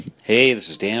Hey, this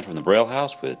is Dan from the Braille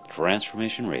House with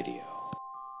Transformation Radio.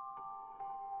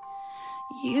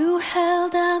 You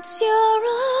held out your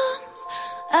arms,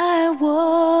 I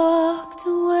walked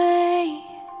away.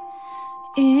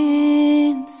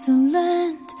 Insolent,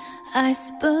 I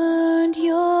spurned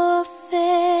your face,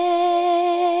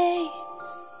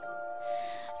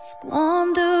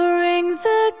 squandering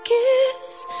the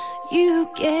gifts you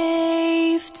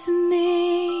gave to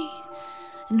me,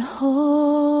 and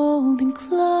holding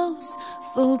close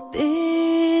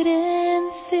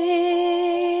forbidden things.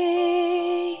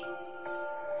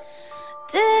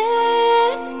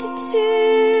 Destitute,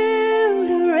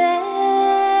 a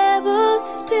rebel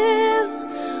still,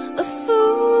 a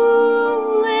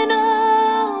fool in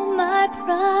all my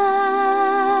pride.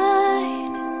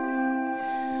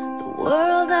 The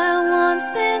world I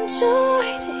once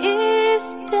enjoyed is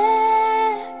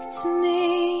death to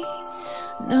me.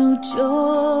 No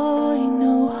joy,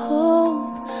 no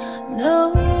hope,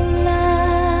 no life.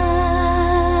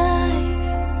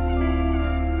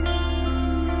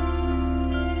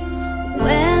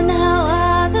 Where now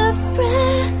are the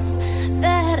friends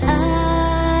that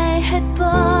I had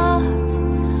bought?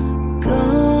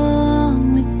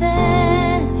 Gone with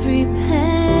every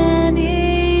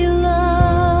penny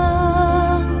lost.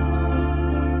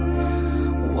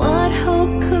 What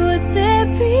hope could there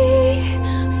be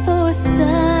for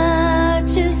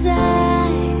such as I,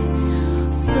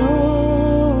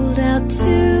 sold out to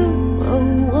a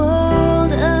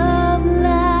world of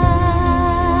lies?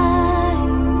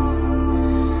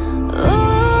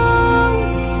 Oh,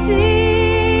 to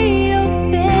see your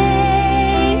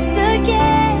face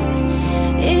again,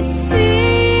 it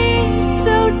seems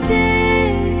so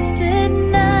distant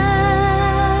now.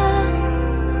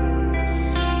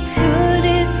 Could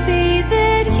it be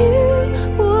that you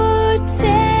would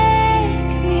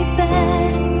take me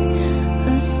back,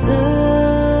 a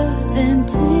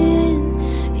servant in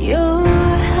your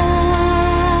house?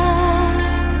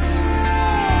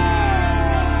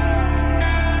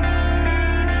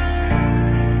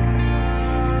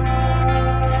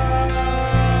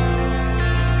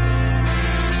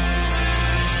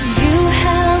 You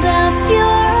held out your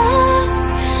arms,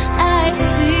 I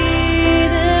see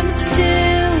them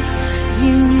still.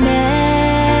 You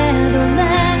never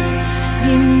left,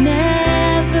 you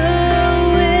never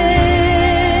will.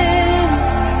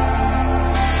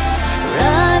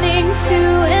 Running to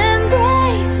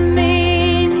embrace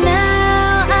me,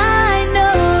 now I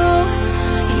know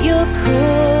your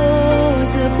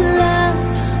cords of love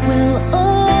will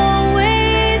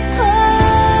always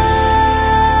hold.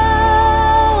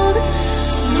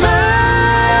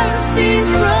 Mercy's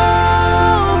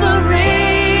robe, a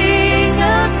ring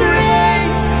of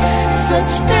grace,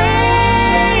 such favor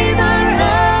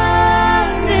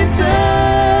undeserved.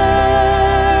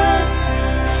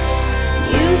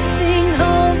 You sing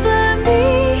over me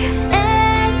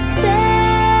and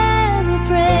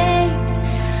celebrate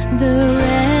the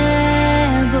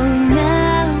rebel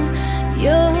now,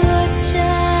 your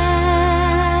child.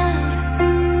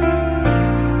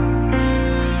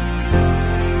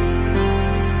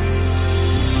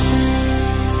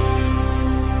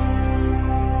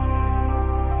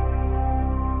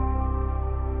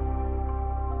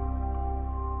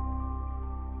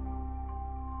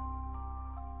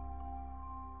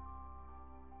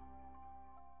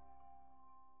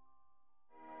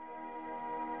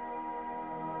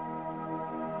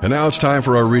 And now it's time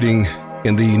for our reading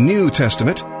in the New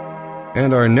Testament.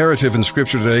 And our narrative in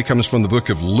Scripture today comes from the book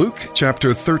of Luke,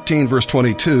 chapter 13, verse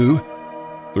 22,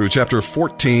 through chapter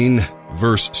 14,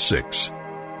 verse 6.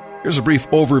 Here's a brief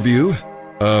overview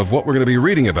of what we're going to be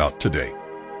reading about today.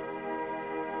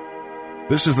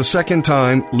 This is the second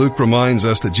time Luke reminds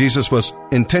us that Jesus was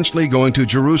intentionally going to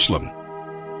Jerusalem.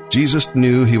 Jesus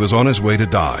knew he was on his way to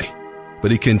die, but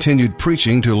he continued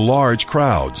preaching to large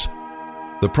crowds.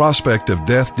 The prospect of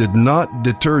death did not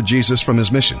deter Jesus from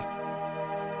his mission.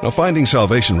 Now, finding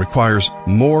salvation requires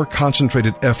more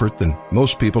concentrated effort than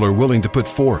most people are willing to put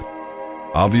forth.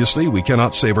 Obviously, we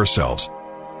cannot save ourselves.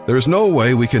 There is no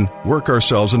way we can work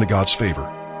ourselves into God's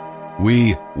favor.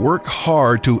 We work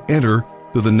hard to enter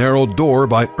through the narrow door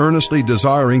by earnestly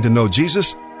desiring to know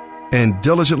Jesus and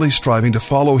diligently striving to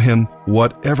follow him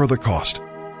whatever the cost.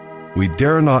 We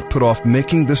dare not put off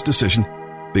making this decision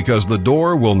because the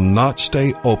door will not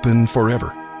stay open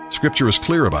forever. Scripture is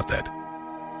clear about that.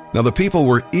 Now, the people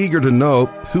were eager to know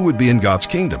who would be in God's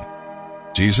kingdom.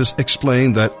 Jesus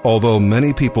explained that although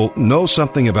many people know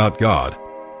something about God,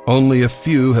 only a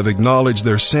few have acknowledged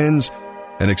their sins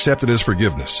and accepted his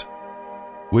forgiveness.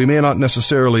 We may not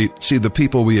necessarily see the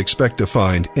people we expect to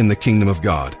find in the kingdom of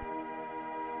God.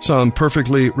 Some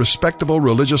perfectly respectable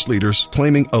religious leaders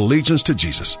claiming allegiance to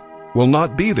Jesus will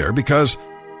not be there because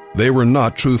they were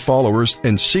not true followers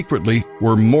and secretly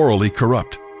were morally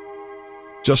corrupt.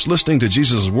 Just listening to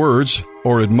Jesus' words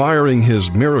or admiring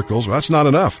his miracles, that's not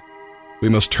enough. We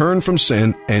must turn from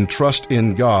sin and trust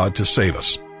in God to save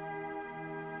us.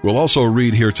 We'll also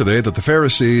read here today that the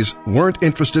Pharisees weren't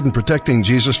interested in protecting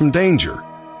Jesus from danger.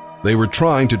 They were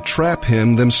trying to trap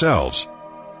him themselves.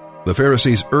 The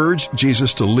Pharisees urged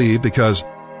Jesus to leave because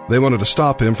they wanted to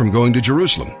stop him from going to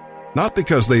Jerusalem, not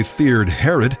because they feared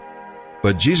Herod,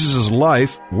 but Jesus'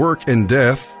 life, work, and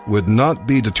death would not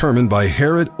be determined by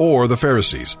Herod or the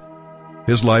Pharisees.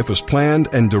 His life was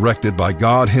planned and directed by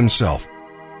God himself,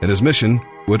 and his mission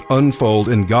would unfold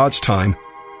in God's time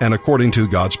and according to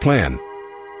God's plan.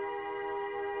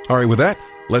 All right, with that,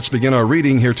 let's begin our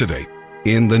reading here today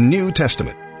in the New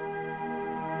Testament.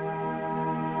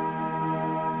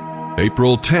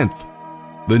 April 10th,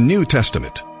 the New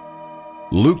Testament.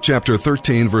 Luke chapter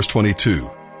 13, verse 22,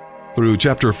 through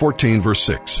chapter 14, verse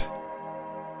 6.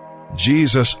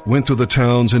 Jesus went through the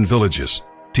towns and villages,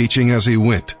 teaching as he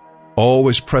went,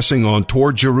 always pressing on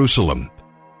toward Jerusalem.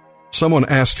 Someone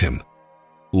asked him,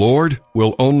 "Lord,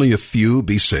 will only a few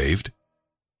be saved?"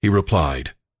 He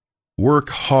replied, "Work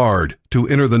hard to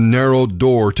enter the narrow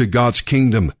door to God's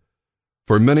kingdom,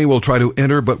 for many will try to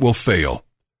enter but will fail.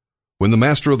 When the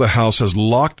master of the house has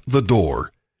locked the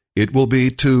door, it will be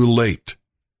too late.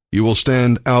 You will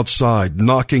stand outside,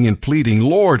 knocking and pleading,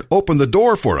 'Lord, open the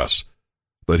door for us.'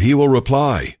 But he will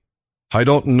reply, 'I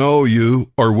don't know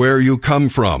you or where you come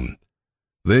from.'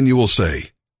 Then you will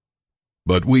say,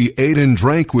 'But we ate and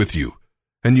drank with you,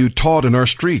 and you taught in our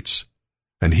streets.'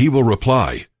 And he will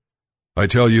reply, 'I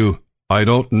tell you, I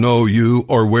don't know you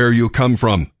or where you come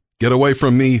from. Get away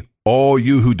from me, all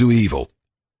you who do evil.'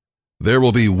 There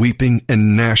will be weeping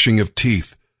and gnashing of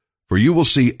teeth, for you will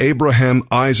see Abraham,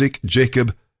 Isaac,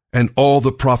 Jacob, and all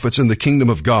the prophets in the kingdom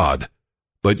of God,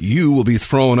 but you will be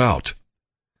thrown out.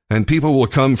 And people will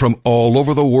come from all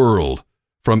over the world,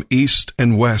 from east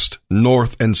and west,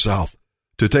 north and south,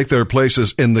 to take their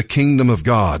places in the kingdom of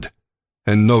God.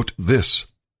 And note this,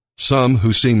 some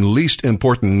who seem least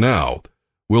important now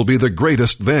will be the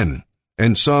greatest then,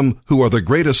 and some who are the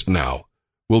greatest now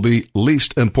will be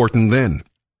least important then."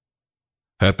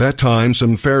 At that time,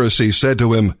 some Pharisees said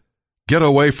to him, "Get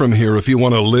away from here if you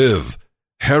want to live.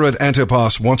 Herod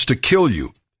Antipas wants to kill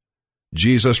you."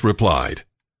 Jesus replied,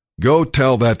 "Go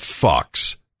tell that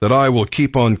fox that I will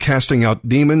keep on casting out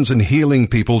demons and healing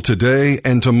people today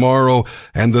and tomorrow,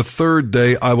 and the third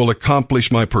day I will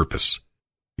accomplish my purpose.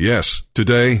 Yes,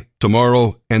 today,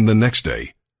 tomorrow, and the next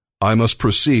day, I must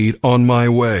proceed on my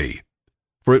way.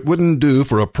 For it wouldn't do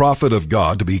for a prophet of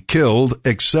God to be killed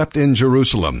except in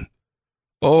Jerusalem.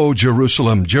 Oh,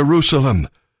 Jerusalem, Jerusalem,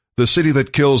 the city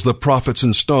that kills the prophets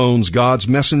and stones God's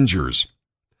messengers.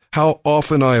 How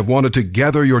often I have wanted to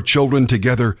gather your children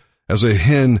together as a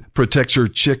hen protects her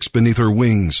chicks beneath her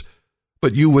wings,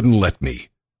 but you wouldn't let me.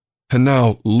 And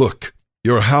now, look,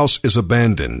 your house is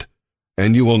abandoned,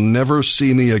 and you will never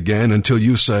see me again until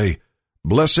you say,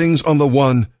 'Blessings on the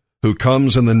one who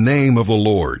comes in the name of the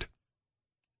Lord.'"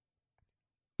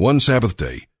 One Sabbath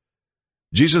day,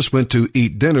 Jesus went to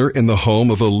eat dinner in the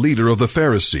home of a leader of the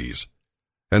Pharisees,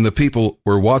 and the people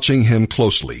were watching him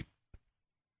closely.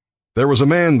 There was a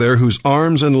man there whose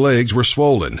arms and legs were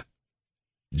swollen.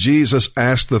 Jesus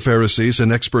asked the Pharisees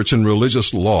and experts in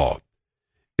religious law,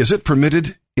 "Is it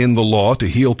permitted in the law to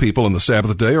heal people on the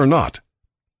Sabbath day or not?"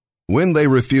 When they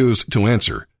refused to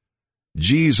answer,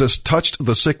 Jesus touched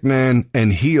the sick man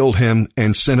and healed him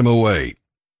and sent him away.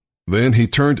 Then he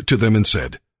turned to them and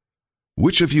said,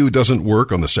 "Which of you doesn't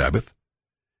work on the Sabbath?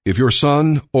 If your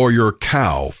son or your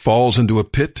cow falls into a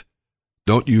pit,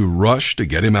 don't you rush to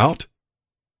get him out?"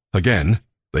 Again,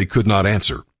 they could not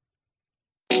answer.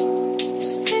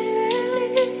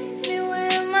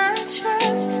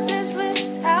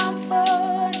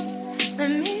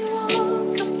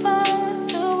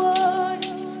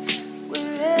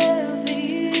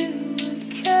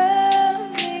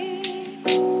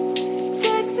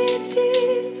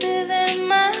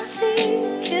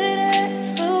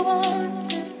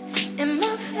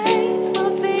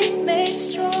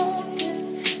 Stronger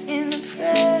in the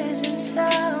presence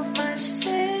of my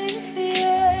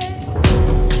Savior.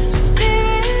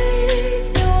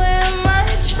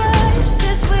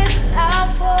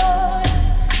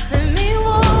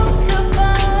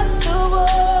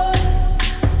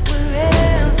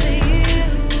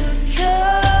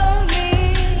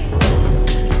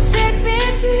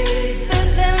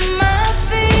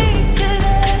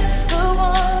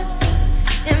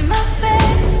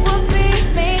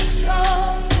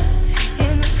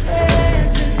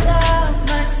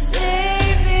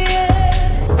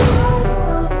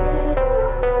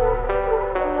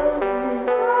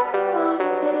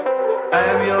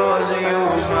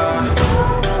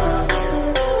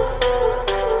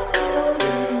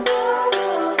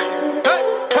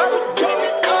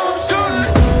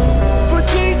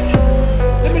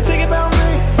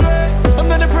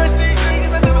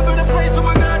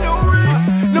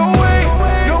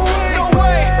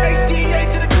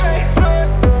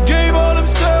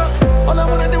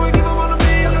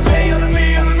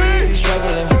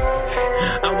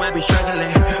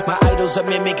 a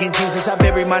mimic in Jesus. I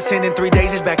buried my sin in 3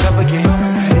 days, it's back up again.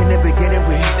 In the beginning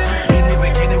we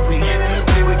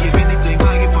would give anything,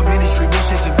 vying for ministry,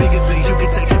 missions and bigger things. You can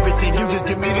take everything, you just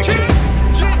give me the key.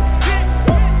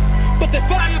 But the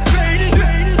fire faded.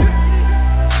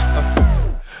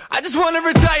 I just want to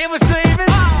retire with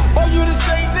savings. Are you the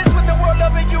safest with the world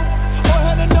loving you? Or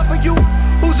had enough of you?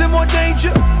 Who's in more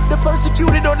danger? The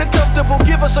persecuted or the comfortable?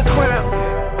 Give us a crown.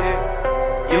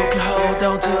 You can hold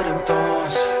on to them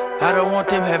thorns. I don't want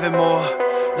them having more.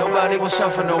 Nobody will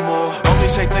suffer no more. Only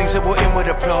say things that will end with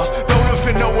applause. Don't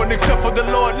offend no one except for the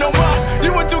Lord. No mas.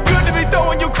 You were too good to be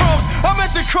throwing your crumbs. I'm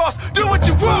at the cross. Do what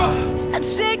you want. And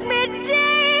take me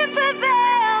deeper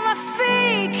than my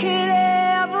feet could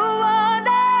ever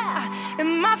wander,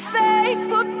 and my faith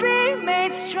would be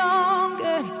made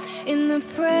stronger in the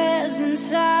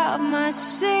presence of my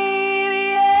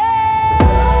Savior.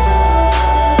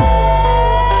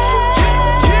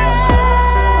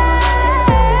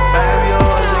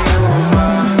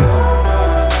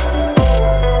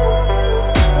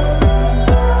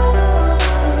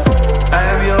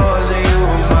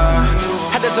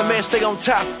 A man stay on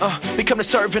top, become the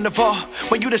servant of all.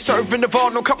 When you the servant of all,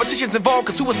 no competition's involved,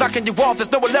 cause who was knocking you off, there's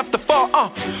no one left to fall.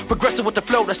 Progressive with the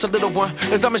flow, that's a little one.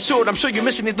 As I'm assured, I'm sure you're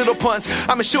missing these little puns.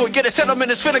 I'm assured, yeah, the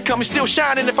settlement is finna come. You're still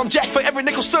shining if I'm jacked for every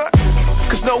nickel, son.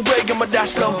 Cause no way I'ma die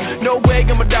slow, no way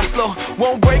I'ma die slow.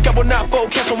 Won't break, I will not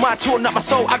fold. Cancel my tour, not my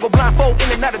soul. I go blindfold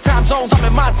in and out of time zones. I'm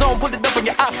in my zone, put it up on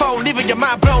your iPhone, leaving your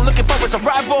mind blown. Looking for his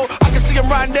arrival. I can see him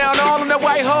riding down all on that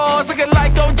white horse, looking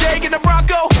like OJ in the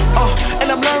Bronco. And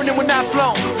I'm learning when I've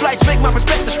flown. Flights make my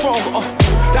respect the stronger.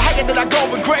 The higher that I go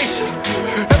with grace,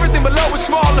 everything below is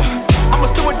smaller. I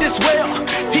must do it this well.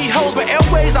 He holds my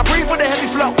airways, I breathe with a heavy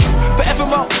flow.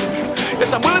 Forevermore.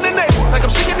 Yes, I'm willing and able, like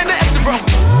I'm singing in the exit row.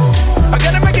 I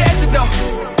gotta make an exit though.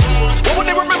 What would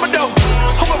they remember though?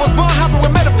 Hope I was born hopping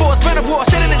with metaphors, metaphors,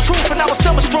 standing in truth, and I was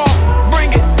summer strong.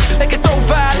 Bring it, they can throw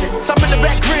violence. I'm in the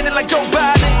back grinning like Joe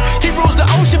Biden. He rules the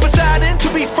ocean beside him. To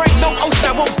be frank, no ocean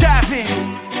I won't dive in.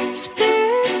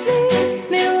 Spirit,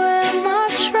 lead me where my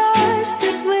trust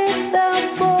is without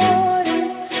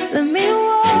borders. Let me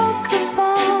walk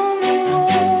upon the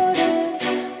waters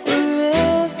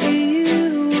wherever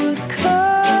you would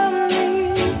call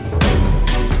me.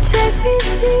 Take me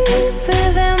deeper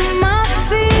than my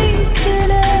feet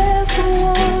could ever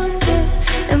wander,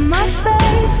 and my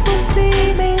faith will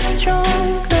be made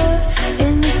stronger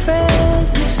in the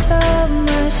presence of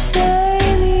my Savior.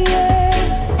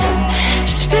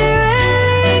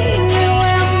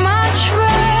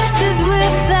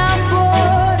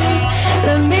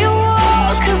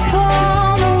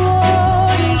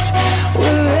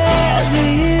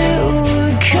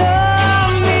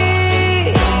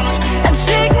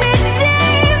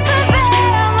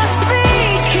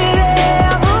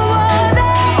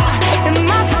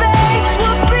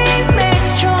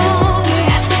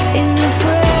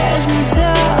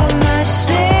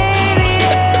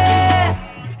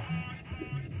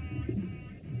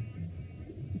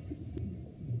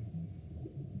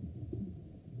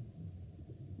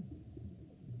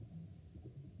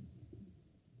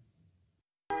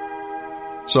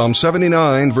 Psalm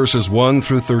 79, verses 1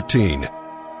 through 13.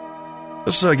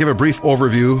 Let's give a brief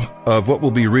overview of what we'll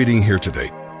be reading here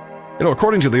today.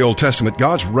 According to the Old Testament,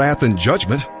 God's wrath and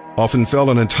judgment often fell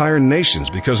on entire nations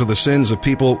because of the sins of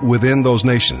people within those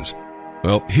nations.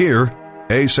 Well, here,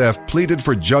 Asaph pleaded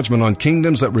for judgment on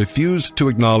kingdoms that refused to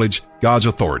acknowledge God's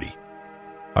authority.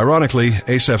 Ironically,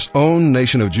 Asaph's own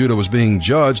nation of Judah was being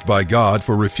judged by God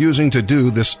for refusing to do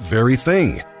this very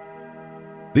thing.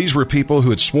 These were people who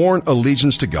had sworn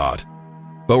allegiance to God,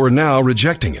 but were now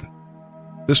rejecting Him.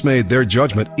 This made their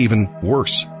judgment even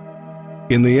worse.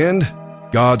 In the end,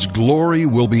 God's glory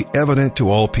will be evident to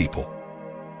all people.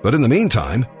 But in the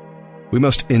meantime, we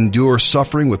must endure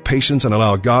suffering with patience and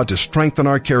allow God to strengthen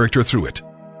our character through it.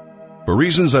 For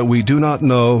reasons that we do not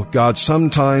know, God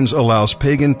sometimes allows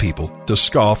pagan people to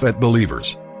scoff at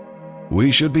believers.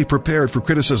 We should be prepared for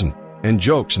criticism and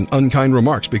jokes and unkind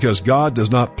remarks because God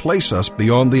does not place us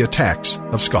beyond the attacks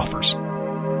of scoffers.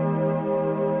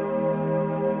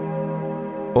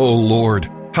 O Lord,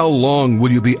 how long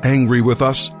will you be angry with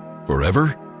us?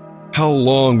 Forever? How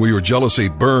long will your jealousy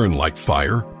burn like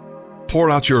fire?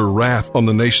 Pour out your wrath on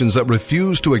the nations that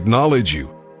refuse to acknowledge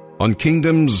you, on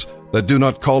kingdoms that do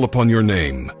not call upon your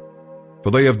name. For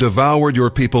they have devoured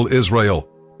your people Israel,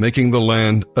 making the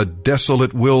land a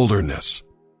desolate wilderness.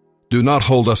 Do not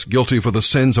hold us guilty for the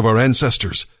sins of our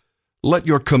ancestors. Let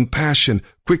your compassion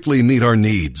quickly meet our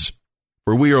needs,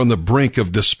 for we are on the brink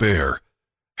of despair.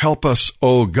 Help us,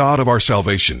 O God of our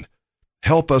salvation.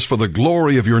 Help us for the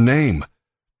glory of your name.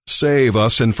 Save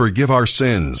us and forgive our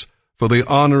sins, for the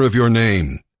honor of your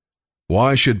name.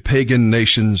 Why should pagan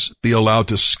nations be allowed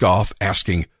to scoff,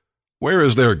 asking, where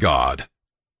is their God?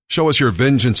 Show us your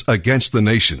vengeance against the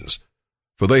nations,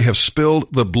 for they have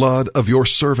spilled the blood of your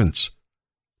servants.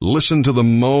 Listen to the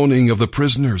moaning of the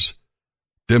prisoners.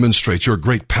 Demonstrate your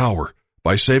great power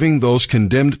by saving those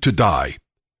condemned to die.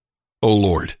 O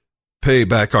Lord, pay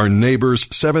back our neighbors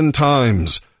 7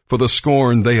 times for the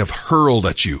scorn they have hurled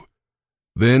at you.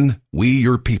 Then we,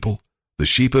 your people, the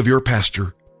sheep of your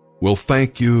pasture, will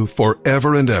thank you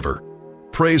forever and ever,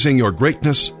 praising your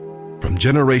greatness from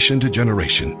generation to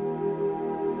generation.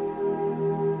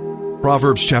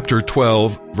 Proverbs chapter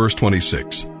 12, verse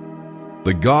 26.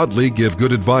 The godly give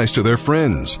good advice to their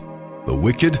friends. The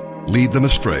wicked lead them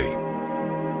astray.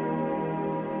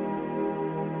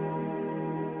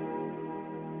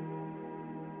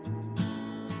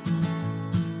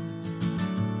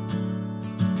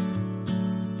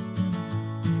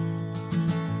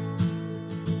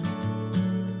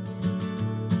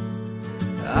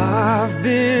 I've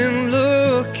been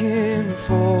looking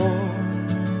for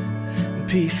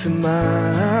peace of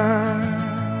mind,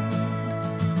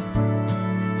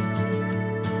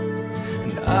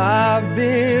 and I've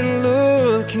been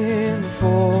looking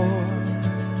for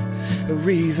a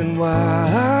reason why.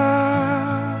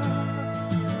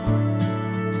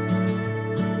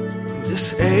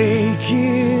 This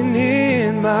aching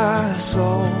in my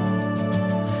soul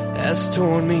has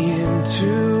torn me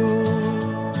into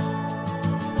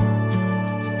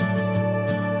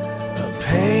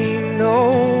pain no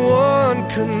one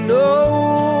could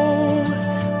know,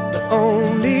 but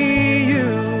only you.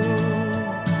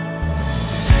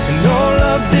 And all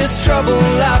of this trouble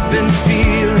I've been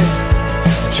feeling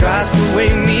tries to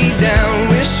weigh me down.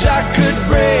 Wish I could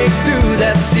break through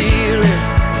that ceiling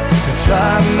and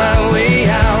fly my way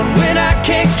out. When I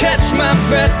can't catch my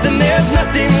breath and there's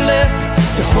nothing left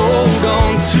to hold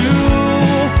on to,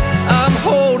 I'm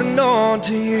holding on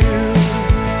to you.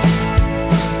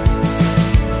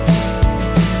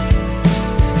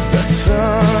 The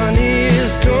sun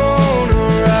is gonna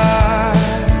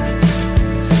rise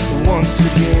once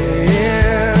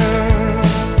again.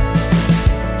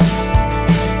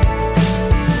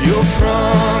 Your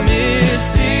promise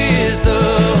is the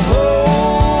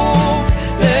hope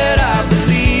that I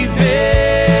believe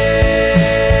in.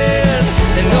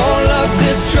 And all of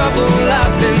this trouble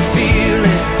I've been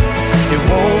feeling, it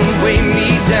won't weigh me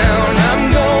down. I'm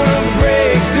gonna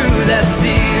break through that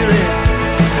ceiling,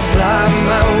 fly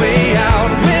my way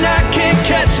out. When I can't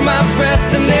catch my breath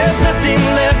and there's nothing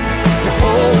left to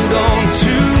hold on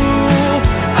to,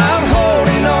 I'm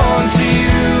holding on to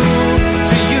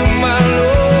you, my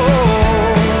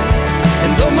Lord.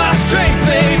 And though my strength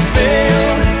may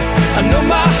fail, I know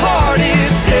my heart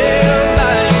is held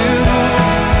by you.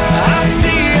 I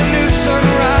see a new sun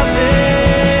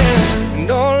rising, and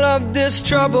all of this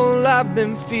trouble I've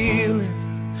been feeling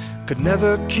could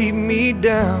never keep me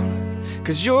down.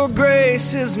 'Cause your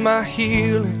grace is my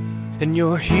healing, and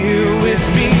you're here with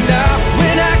me now.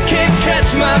 When I can't catch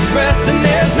my breath and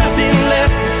there's nothing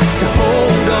left to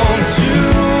hold on to,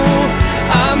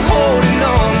 I'm holding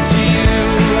on to you.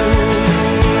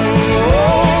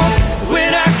 Oh,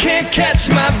 when I can't catch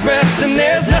my breath and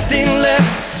there's nothing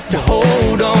left to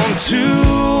hold on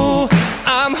to,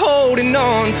 I'm holding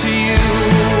on to you.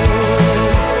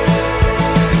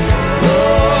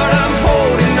 Lord, I'm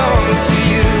holding on to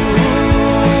you.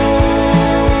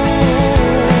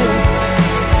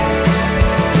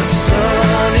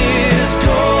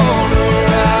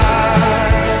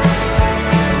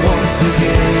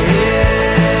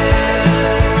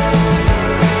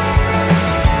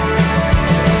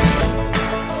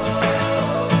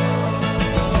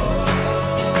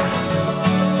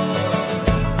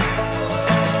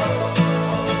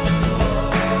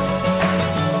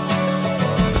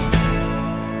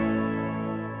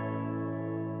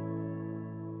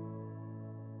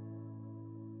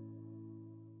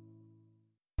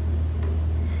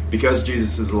 Because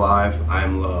Jesus is alive, I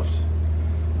am loved.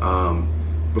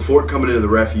 Before coming into the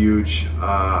refuge,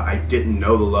 I didn't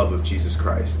know the love of Jesus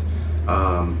Christ.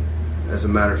 As a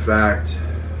matter of fact,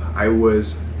 I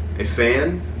was a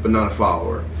fan, but not a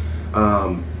follower.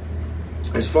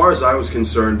 As far as I was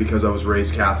concerned, because I was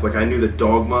raised Catholic, I knew the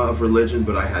dogma of religion,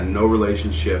 but I had no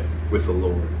relationship with the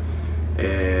Lord.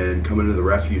 And coming into the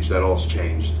refuge, that all's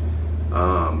changed.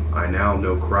 I now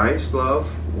know Christ's love,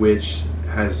 which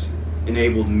has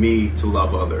enabled me to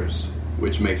love others,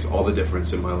 which makes all the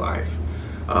difference in my life.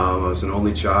 I was an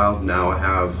only child. Now I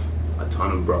have a ton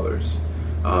of brothers.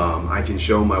 I can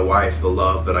show my wife the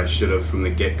love that I should have from the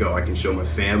get-go. I can show my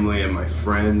family and my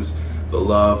friends the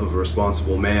love of a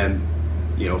responsible man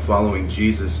following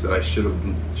Jesus that I should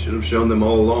have shown them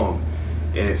all along.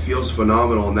 And it feels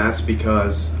phenomenal, and that's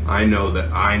because I know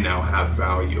that I now have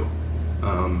value,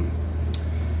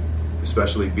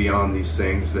 especially beyond these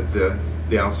things that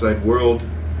the outside world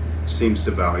seems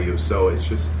to value. So it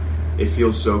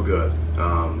feels so good.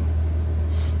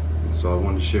 That's all I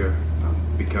wanted to share.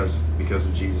 Because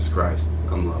of Jesus Christ,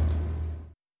 I'm loved.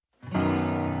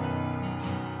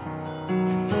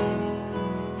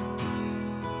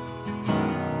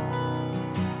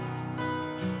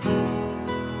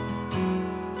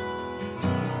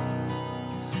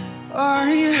 Are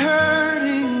you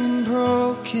hurting and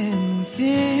broken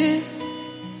within?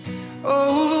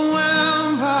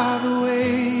 Overwhelmed by the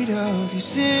weight of your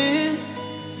sin?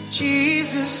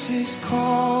 Jesus is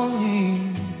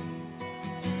calling.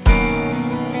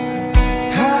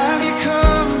 Have you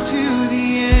come to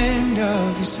the end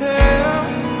of yourself?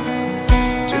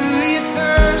 Do you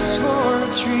thirst for a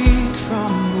drink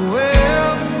from the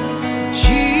well?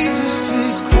 Jesus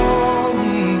is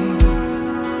calling.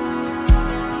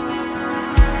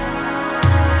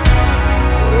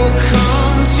 Oh,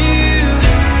 come to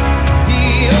the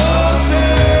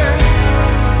altar.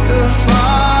 The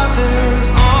Father's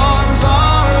arms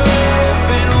are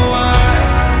open wide.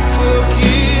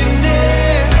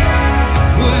 Forgiveness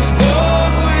was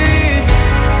bought with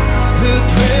the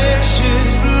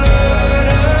precious blood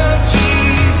of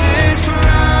Jesus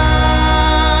Christ.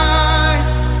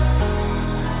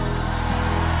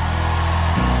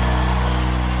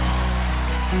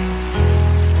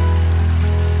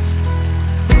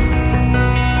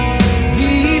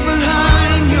 Leave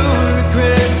behind your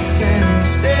regrets and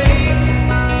mistakes.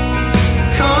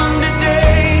 Come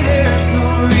today, there's no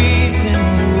reason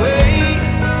to wait.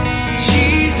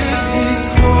 Jesus is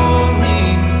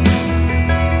calling.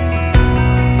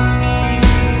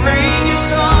 Bring your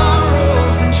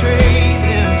sorrows and trade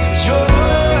them for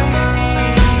joy.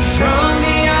 From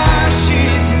the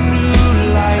ashes a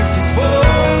new life is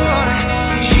born.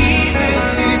 Jesus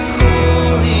is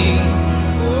calling.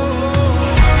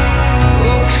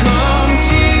 Oh, come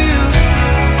to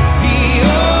the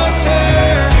altar.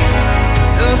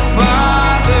 The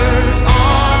Father's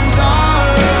arms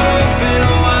are open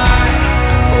wide.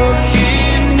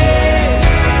 Forgiveness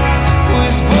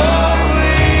was bought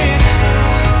with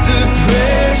the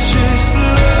precious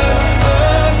blood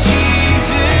of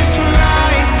Jesus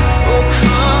Christ. Oh,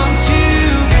 come to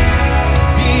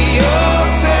the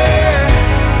altar.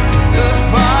 The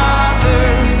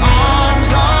Father's arms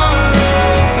are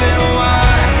open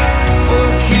wide.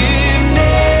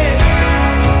 Forgiveness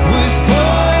was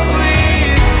bought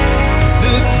with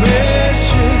the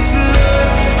precious blood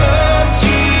of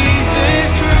Jesus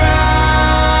Christ.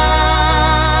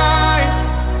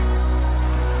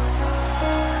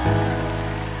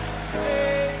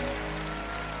 Savior,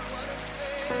 what a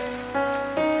Savior.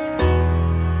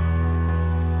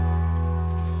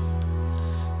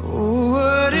 Oh,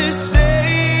 what a Savior.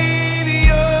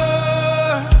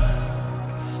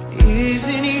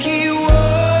 Isn't he wonderful?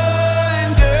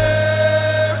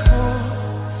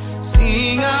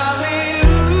 Sing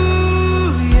hallelujah.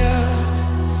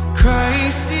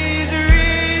 Christ is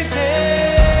risen.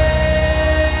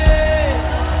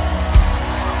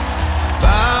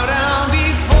 Bow down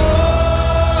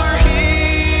before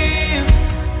him,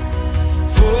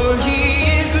 for he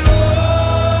is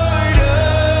Lord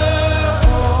of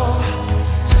all.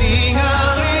 Sing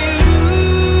hallelujah.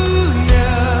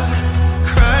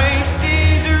 Christ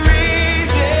is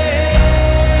risen.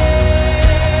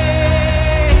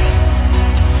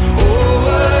 Oh,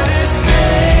 what a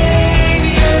Savior.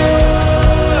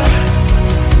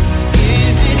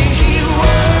 Isn't he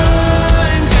wonderful?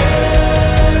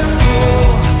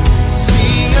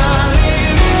 Sing hallelujah.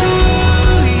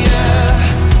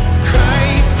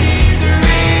 Christ is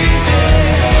risen.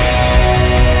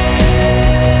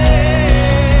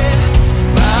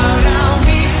 Bow down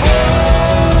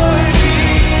before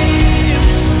him,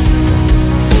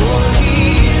 for he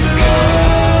is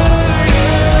Lord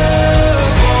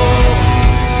of all.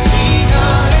 Sing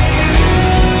hallelujah.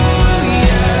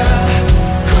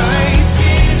 Christ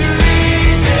is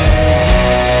risen.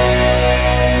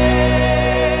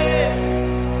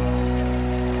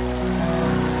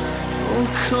 Oh,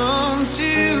 come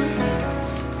to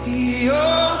the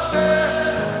altar.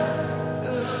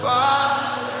 The Father.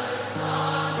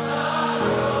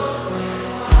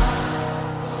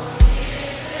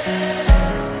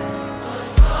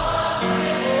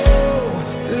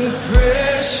 The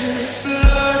precious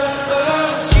blood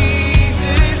of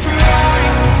Jesus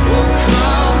Christ. Oh,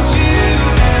 come to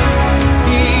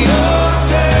the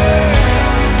altar.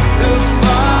 The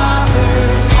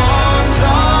Father's arms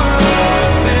are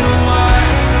open wide.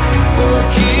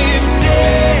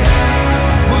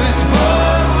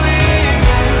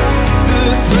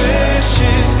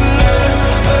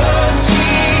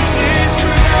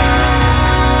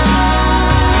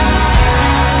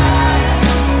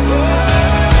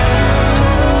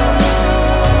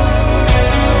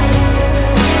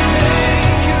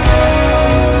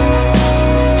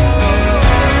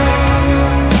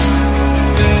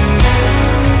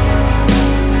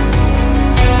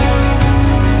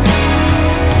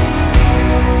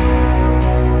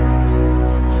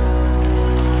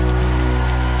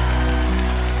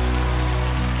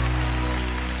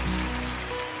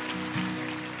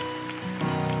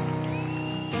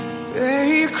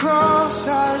 cross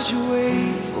as you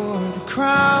wait for the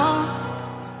crown.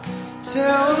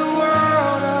 Tell the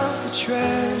world of the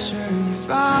treasure you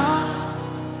found.